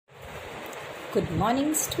Good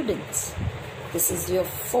morning, students. This is your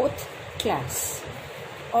fourth class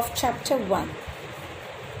of chapter 1.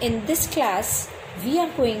 In this class, we are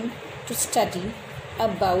going to study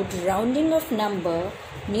about rounding of number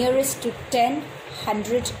nearest to 10,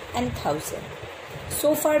 100 and 1000.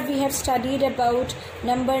 So far we have studied about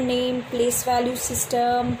number name, place value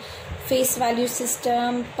system, face value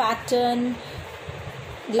system, pattern,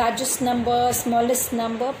 largest number, smallest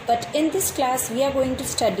number. But in this class we are going to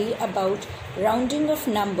study about rounding of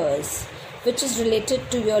numbers, which is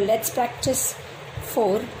related to your Let's Practice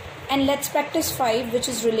 4 and Let's Practice 5, which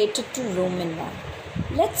is related to Roman 1.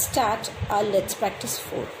 Let's start our Let's Practice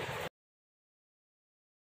 4.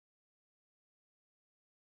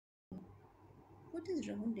 What is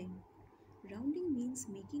rounding? Rounding means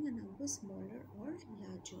making a number smaller or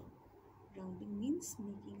larger. Rounding means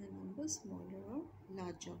making a number smaller or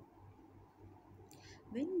larger.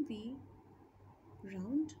 When we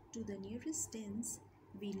round to the nearest tens,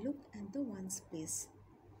 we look at the ones place.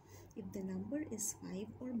 If the number is 5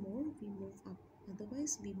 or more, we move up.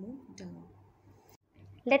 Otherwise, we move down.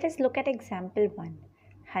 Let us look at example 1.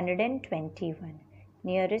 121.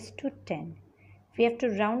 Nearest to 10. We have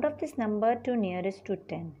to round off this number to nearest to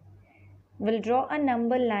 10. We'll draw a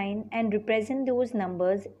number line and represent those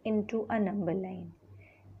numbers into a number line.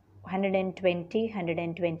 120,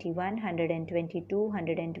 121, 122,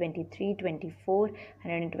 123, 24,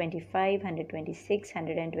 125, 126,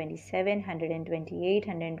 127, 128,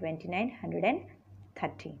 129,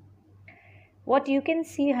 130. What you can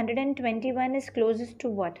see, 121 is closest to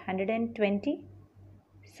what? 120.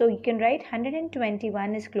 So you can write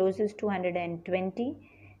 121 is closest to 120,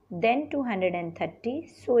 then to 130.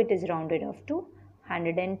 So it is rounded off to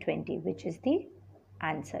 120, which is the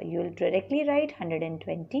answer. You will directly write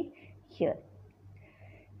 120 here.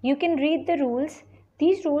 You can read the rules.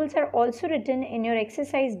 These rules are also written in your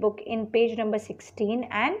exercise book in page number 16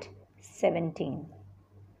 and 17.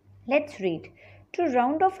 Let's read. To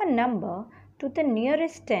round off a number to the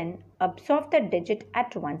nearest 10, observe the digit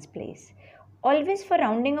at ones place. Always for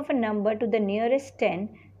rounding of a number to the nearest 10,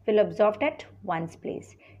 will observe at ones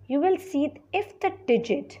place. You will see if the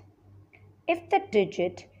digit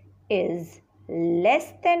is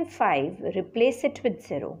less than 5, replace it with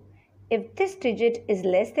 0. If this digit is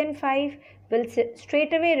less than 5, we'll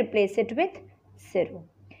straight away replace it with 0.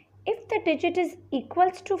 If the digit is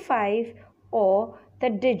equals to 5 or the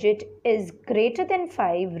digit is greater than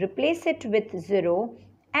 5, replace it with 0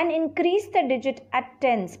 and increase the digit at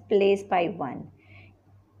tens place by 1.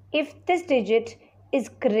 If this digit is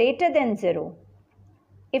greater than 0,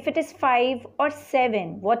 if it is 5 or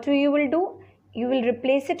 7, what you will do? You will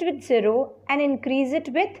replace it with 0 and increase it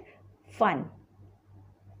with 1.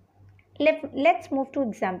 Let's move to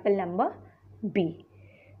example number B.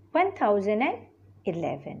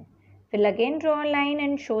 1011. We'll again draw a line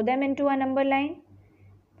and show them into a number line.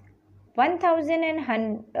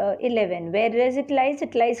 1011, where does it lies?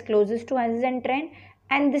 It lies closest to 110,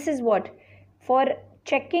 and this is what? For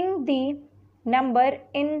checking the number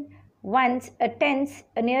in ones, tens,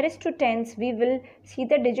 nearest to tens, we will see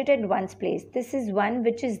the digit at ones place. This is 1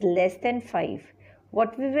 which is less than 5.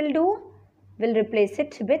 What we will do? We'll replace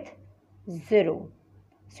it with 0.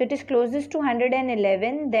 So it is closest to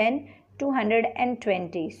 111, then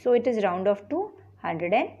 220. So it is round off to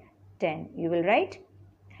 110. You will write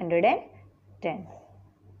 110.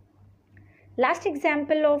 Last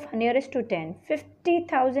example of nearest to 10,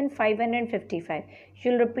 50,555.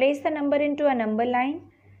 You'll replace the number into a number line.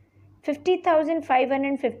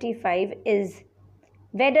 50,555 is,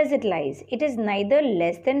 where does it lies? It is neither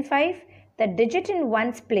less than 5. The digit in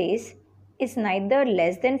ones place is neither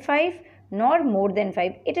less than 5 nor more than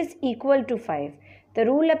 5. It is equal to 5. The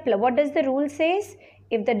rule, what does the rule says?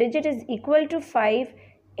 If the digit is equal to 5,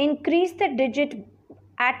 increase the digit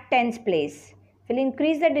at tens place. We'll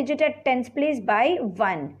increase the digit at tens place by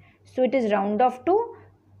 1. So it is round off to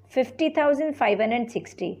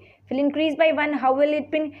 50,560. We'll increase by 1. How will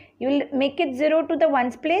it be? You will make it 0 to the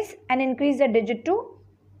ones place and increase the digit to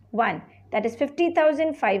 1. That is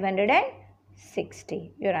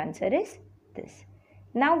 50,560. Your answer is this.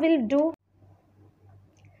 Now we'll do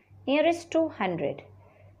nearest to 100.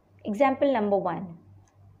 Example number 1.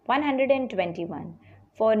 121.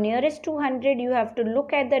 For nearest to 100, you have to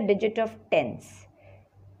look at the digit of tens.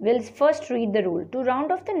 We'll first read the rule. To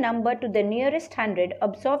round off the number to the nearest 100,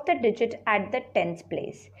 observe the digit at the tens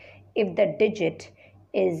place. If the digit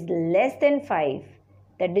is less than 5,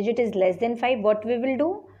 what we will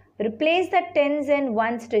do? Replace the tens and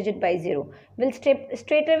ones digit by 0. We'll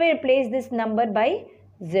straight away replace this number by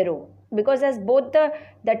 0 because as both the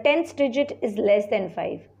tens digit is less than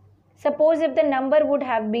 5. Suppose if the number would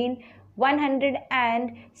have been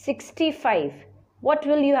 165. What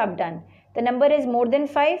will you have done? The number is more than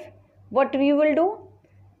 5. What you will do?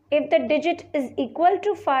 If the digit is equal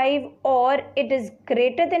to 5 or it is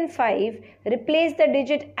greater than 5, replace the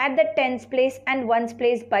digit at the tens place and ones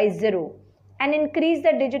place by 0 and increase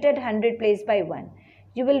the digit at 100 place by 1.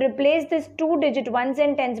 You will replace this 2-digit ones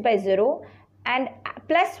and tens by 0 and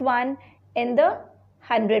plus 1 in the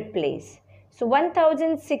 100 place. So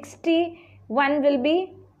 1061 will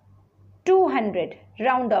be 200,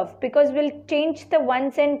 round off, because we'll change the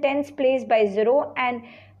ones and tens place by 0 and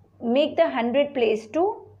make the 100 place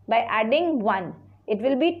 2 by adding 1. It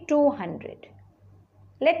will be 200.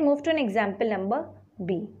 Let's move to an example number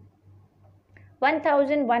B.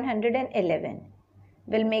 1111.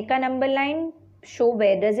 We'll make a number line, show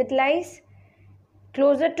where does it lies.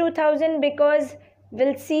 Closer to 1000 because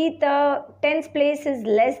we'll see the tens place is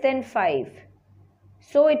less than 5.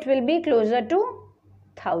 So it will be closer to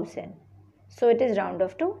 1000. So it is round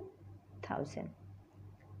off to 1000.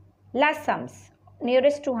 Last sums,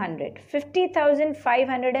 nearest to 100.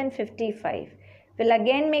 50,555. We'll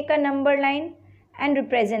again make a number line and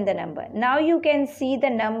represent the number. Now you can see the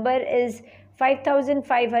number is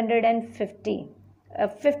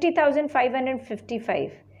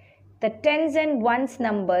 50,555. The tens and ones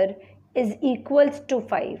number is equals to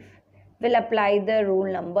 5. We'll apply the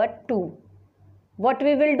rule number 2. What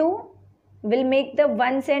we will do? We'll make the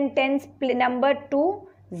ones and tens number 2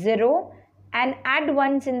 0 and add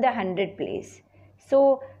ones in the 100 place.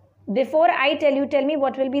 So before I tell me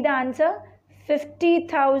what will be the answer.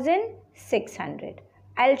 50,600.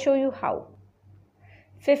 I'll show you how.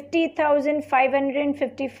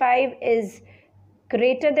 50,555 is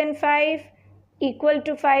greater than 5, equal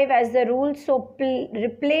to 5 as the rule. So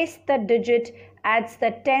replace the digit at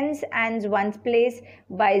the tens and ones place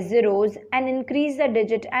by zeros and increase the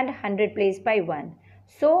digit at 100 place by 1.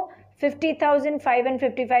 So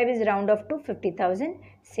 50,555 is round off to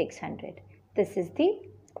 50,600. This is the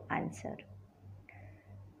answer.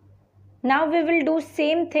 Now we will do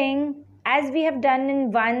same thing as we have done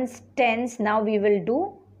in ones, tens. Now we will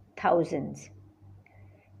do thousands.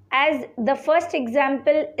 As the first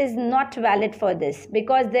example is not valid for this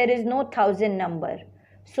because there is no 1000 number.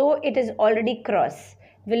 So it is already cross.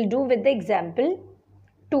 We'll do with the example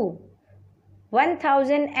 2.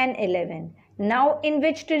 1011. Now in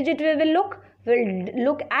which digit we will look? We'll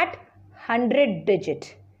look at 100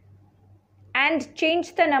 digit and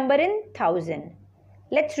change the number in 1000.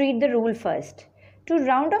 Let's read the rule first. To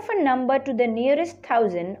round off a number to the nearest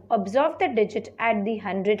 1000, observe the digit at the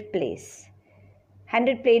 100 place.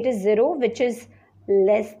 100 place is 0, which is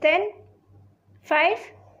less than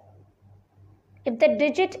 5. If the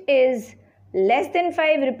digit is less than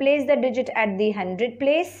 5, replace the digit at the 100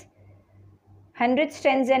 place. Hundreds,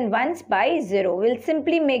 tens and ones by 0. We'll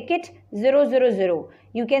simply make it 0, 0, 0.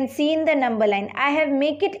 You can see in the number line. I have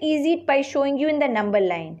make it easy by showing you in the number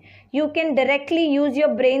line. You can directly use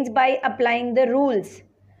your brains by applying the rules.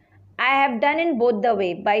 I have done in both the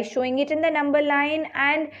way by showing it in the number line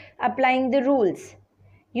and applying the rules.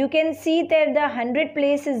 You can see that the 100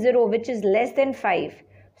 place is 0, which is less than 5.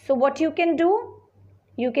 So what you can do?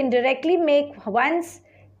 You can directly make ones,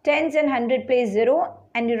 tens and 100 place 0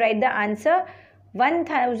 and you write the answer.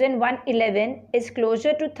 1111 is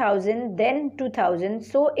closer to 1000 than 2000.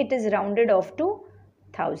 So it is rounded off to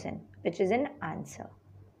 1000, which is an answer.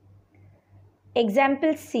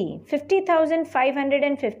 Example C,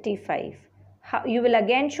 50,555. You will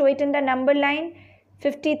again show it in the number line.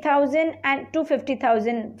 50,000 and to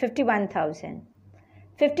 50,000, 51,000.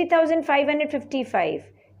 50,555.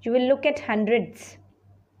 You will look at hundreds.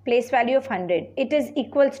 Place value of 100. It is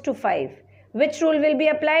equals to 5. Which rule will be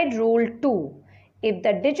applied? Rule 2. If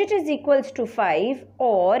the digit is equals to 5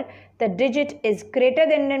 or the digit is greater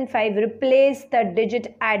than 5, replace the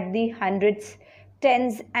digit at the hundreds,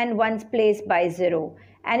 tens and ones place by 0.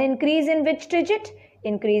 And increase in which digit?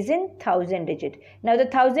 Increase in 1000 digit. Now the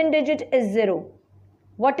 1000 digit is 0.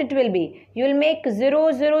 What it will be? You will make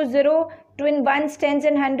 0, 0, 0 to in ones, tens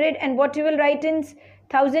and 100, and what you will write in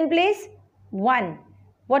 1000 place? 1.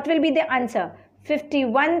 What will be the answer?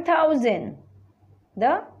 51,000.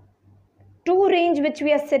 The 2 range which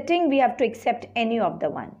we are setting, we have to accept any of the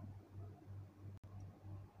one.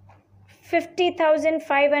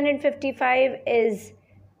 50,555 is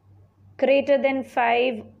greater than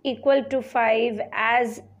 5, equal to 5,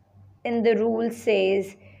 as in the rule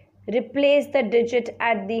says. Replace the digit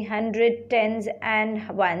at the 100, tens and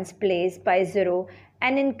ones place by 0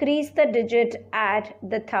 and increase the digit at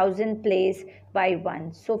the 1000 place by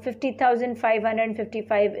 1. So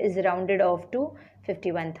 50,555 is rounded off to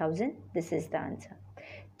 51,000. This is the answer.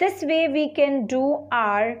 This way we can do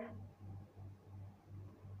our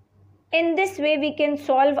In this way, we can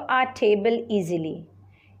solve our table easily.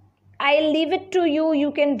 I'll leave it to you.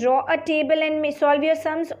 You can draw a table and solve your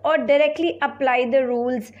sums, or directly apply the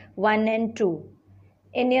rules 1 and 2.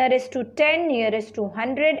 In nearest to 10, nearest to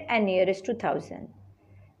 100 and nearest to 1000.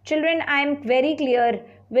 Children, I am very clear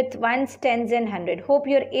with ones, tens and 100. Hope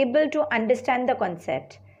you are able to understand the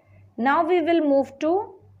concept. Now we will move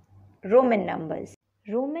to Roman numbers.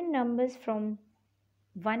 Roman numbers from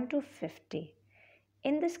 1 to 50.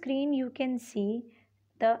 In the screen you can see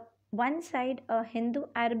the one side Hindu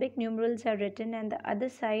Arabic numerals are written and the other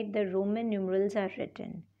side the Roman numerals are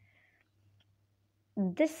written.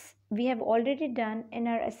 This we have already done in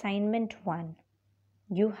our assignment 1.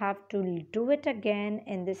 You have to do it again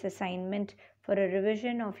in this assignment for a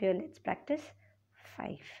revision of your Let's Practice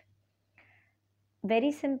 5.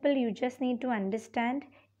 Very simple, you just need to understand.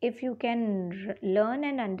 If you can learn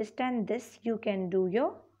and understand this, you can do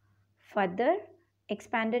your further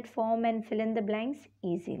expanded form and fill in the blanks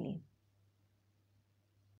easily.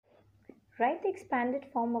 Write the expanded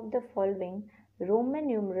form of the following Roman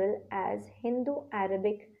numeral as Hindu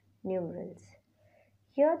Arabic numerals.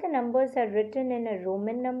 Here the numbers are written in a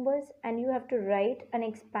Roman numbers and you have to write an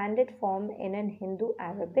expanded form in an Hindu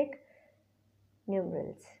Arabic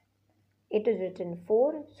numerals. It is written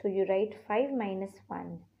 4, so you write 5 minus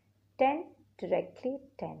 1. 10, directly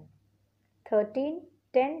 10. 13,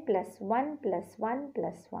 10 plus 1 plus 1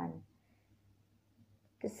 plus 1.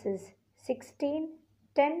 This is 16,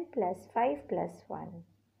 10 plus 5 plus 1.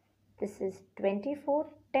 This is 24,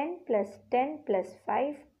 10 plus 10 plus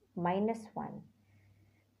 5 minus 1.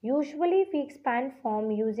 Usually we expand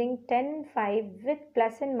form using 10 and 5 with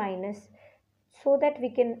plus and minus so that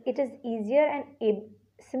it is easier and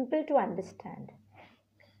simple to understand.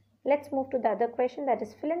 Let's move to the other question, that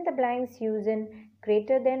is fill in the blanks using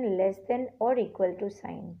greater than, less than or equal to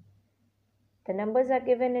sign. The numbers are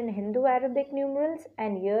given in Hindu Arabic numerals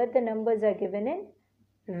and here the numbers are given in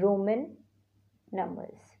Roman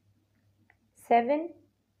numbers. 7,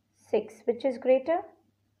 6, which is greater?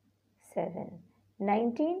 7.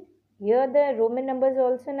 19, here the Roman numbers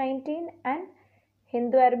are also 19 and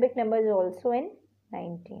Hindu Arabic numbers are also in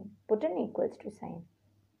 19. Put an equals to sign.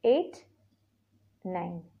 8,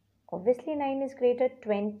 9. Obviously 9 is greater.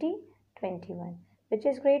 20, 21. Which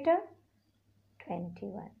is greater?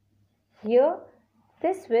 21. Here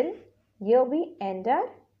we end our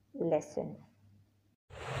lesson.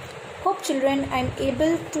 Hope children I am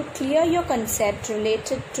able to clear your concept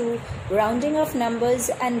related to rounding of numbers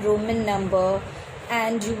and Roman number,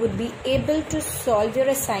 and you would be able to solve your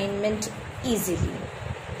assignment easily.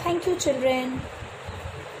 Thank you children.